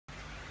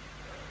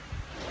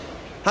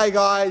Hey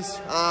guys,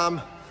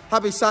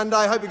 happy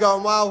Sunday, hope you're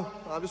going well.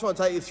 I just want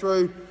to take you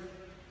through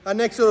our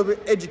next little bit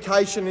of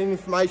education and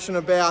information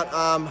about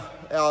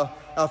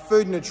our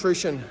food and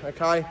nutrition,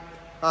 okay?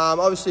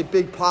 Obviously a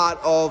big part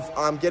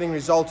of getting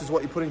results is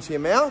what you put into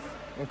your mouth,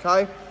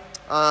 okay?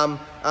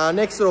 Our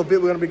next little bit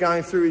we're going to be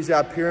going through is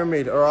our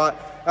pyramid, all right?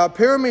 Our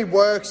pyramid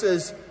works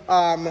as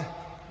the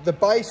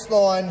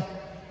baseline,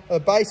 the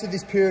base of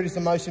this pyramid is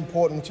the most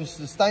important, which is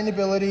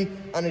sustainability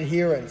and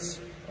adherence.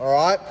 All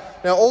right.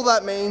 Now, all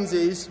that means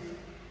is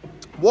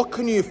what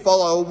can you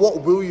follow,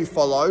 what will you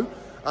follow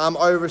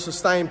over a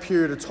sustained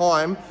period of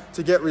time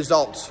to get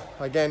results?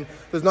 Again,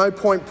 there's no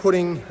point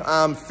putting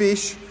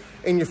fish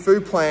in your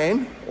food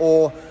plan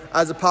or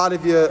as a part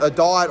of your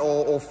diet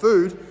or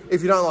food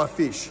if you don't like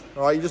fish.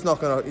 All right, you're not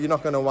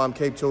gonna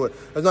keep to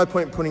it. There's no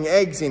point putting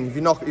eggs in if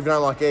you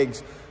don't like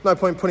eggs. No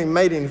point putting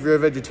meat in if you're a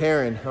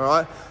vegetarian. All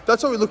right,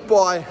 that's what we look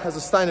by as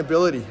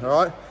sustainability.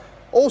 All right.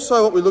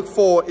 Also, what we look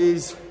for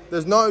is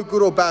there's no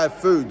good or bad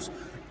foods.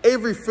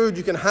 Every food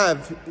you can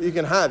have. You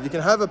can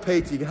have a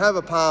pizza, you can have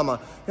a Parma,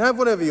 you can have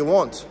whatever you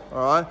want,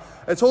 all right?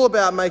 It's all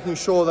about making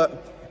sure that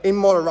in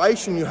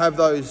moderation you have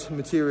those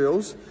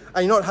materials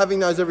and you're not having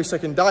those every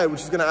second day,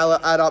 which is gonna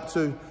add up to,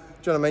 do you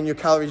know what I mean, your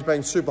calories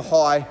being super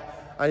high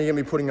and you're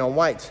gonna be putting on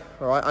weight,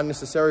 all right,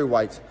 unnecessary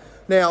weight.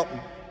 Now,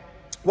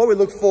 what we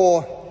look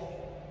for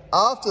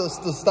after the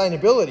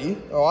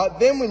sustainability, all right,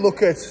 then we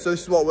look at, so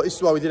this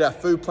is why we did our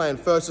food plan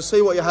first, to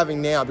see what you're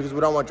having now, because we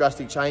don't want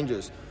drastic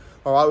changes,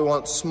 all right? We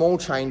want small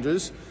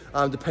changes,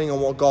 depending on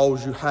what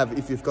goals you have,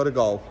 if you've got a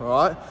goal,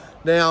 all right?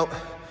 Now,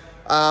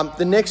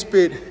 the next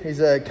bit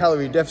is a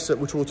calorie deficit,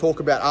 which we'll talk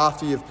about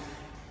after you've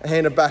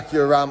handed back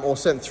your, or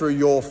sent through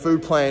your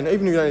food plan.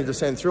 Even if you don't need to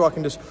send through,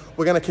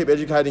 we're gonna keep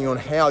educating on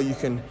how you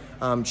can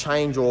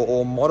change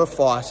or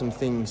modify some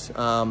things.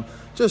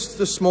 Just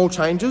small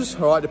changes,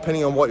 all right,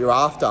 depending on what you're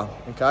after,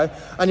 okay?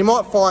 And you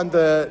might find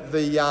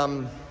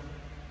the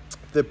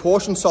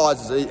portion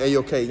sizes are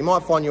your key. You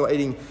might find you're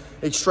eating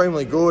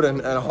extremely good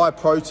and a high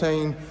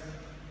protein,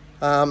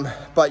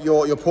 but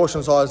your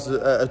portion sizes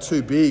are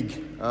too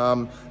big.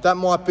 That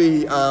might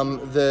be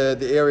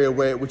the area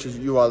which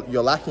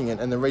you're lacking in,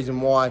 and the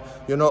reason why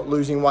you're not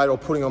losing weight or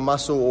putting on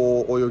muscle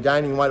or you're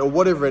gaining weight or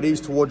whatever it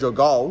is towards your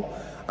goal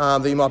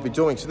that you might be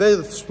doing. So they're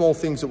the small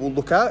things that we'll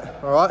look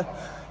at, all right?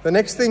 The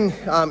next thing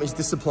is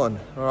discipline,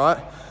 all right?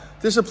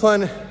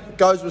 Discipline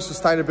goes with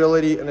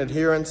sustainability and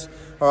adherence,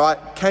 all right?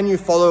 Can you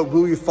follow it?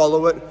 Will you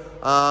follow it?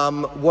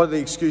 What are the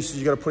excuses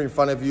you got to put in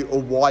front of you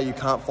or why you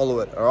can't follow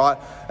it, all right?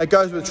 It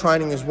goes with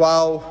training as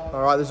well,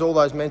 all right? There's all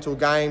those mental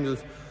games of,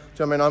 do you know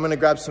what I mean, I'm going to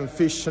grab some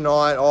fish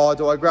tonight. Oh,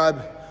 do I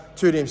grab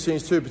 2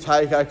 DMCs, 2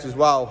 potato cakes as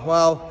well?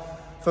 Well,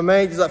 for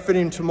me, does that fit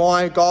into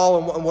my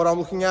goal and what I'm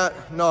looking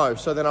at? No,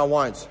 so then I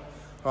won't,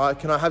 all right?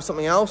 Can I have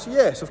something else?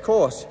 Yes, of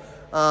course.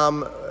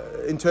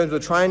 In terms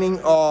of training,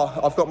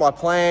 I've got my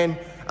plan,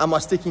 am I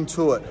sticking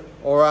to it?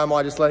 Or am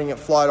I just letting it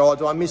float? Oh,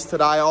 do I miss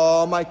today? Oh,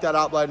 I'll make that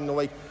up later in the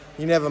week.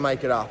 You never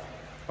make it up,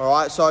 all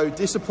right? So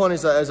discipline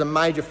is a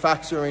major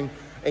factor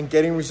in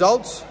getting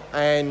results,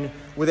 and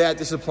without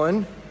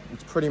discipline,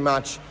 it's pretty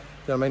much, you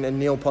know what I mean, a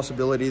nil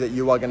possibility that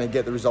you are gonna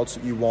get the results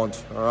that you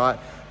want, all right?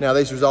 Now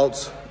these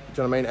results,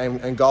 do you know what I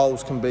mean, and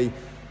goals can be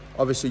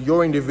obviously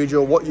your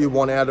individual, what you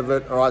want out of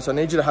it, all right? So I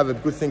need you to have a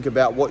good think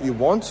about what you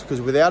want, because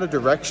without a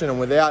direction and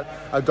without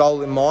a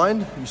goal in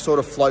mind, you sort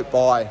of float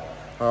by,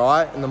 all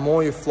right? And the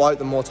more you float,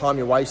 the more time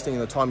you're wasting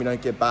and the time you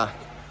don't get back,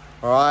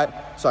 all right?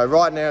 So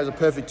right now is a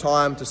perfect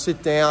time to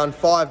sit down,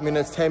 5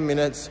 minutes, 10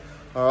 minutes,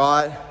 all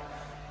right?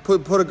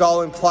 Put a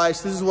goal in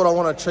place. This is what I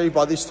want to achieve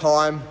by this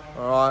time,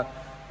 all right?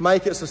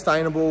 Make it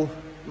sustainable,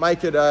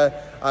 make it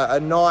a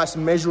nice,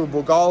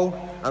 measurable goal,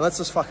 and let's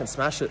just fucking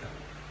smash it.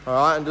 All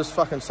right, and just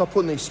fucking stop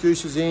putting the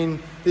excuses in,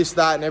 this,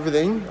 that, and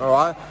everything, all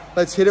right?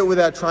 Let's hit it with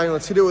our training,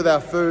 let's hit it with our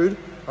food,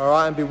 all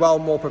right, and be well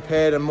more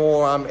prepared and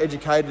more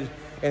educated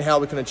in how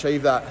we can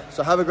achieve that.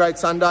 So have a great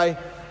Sunday,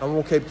 and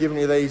we'll keep giving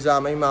you these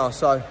emails.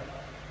 So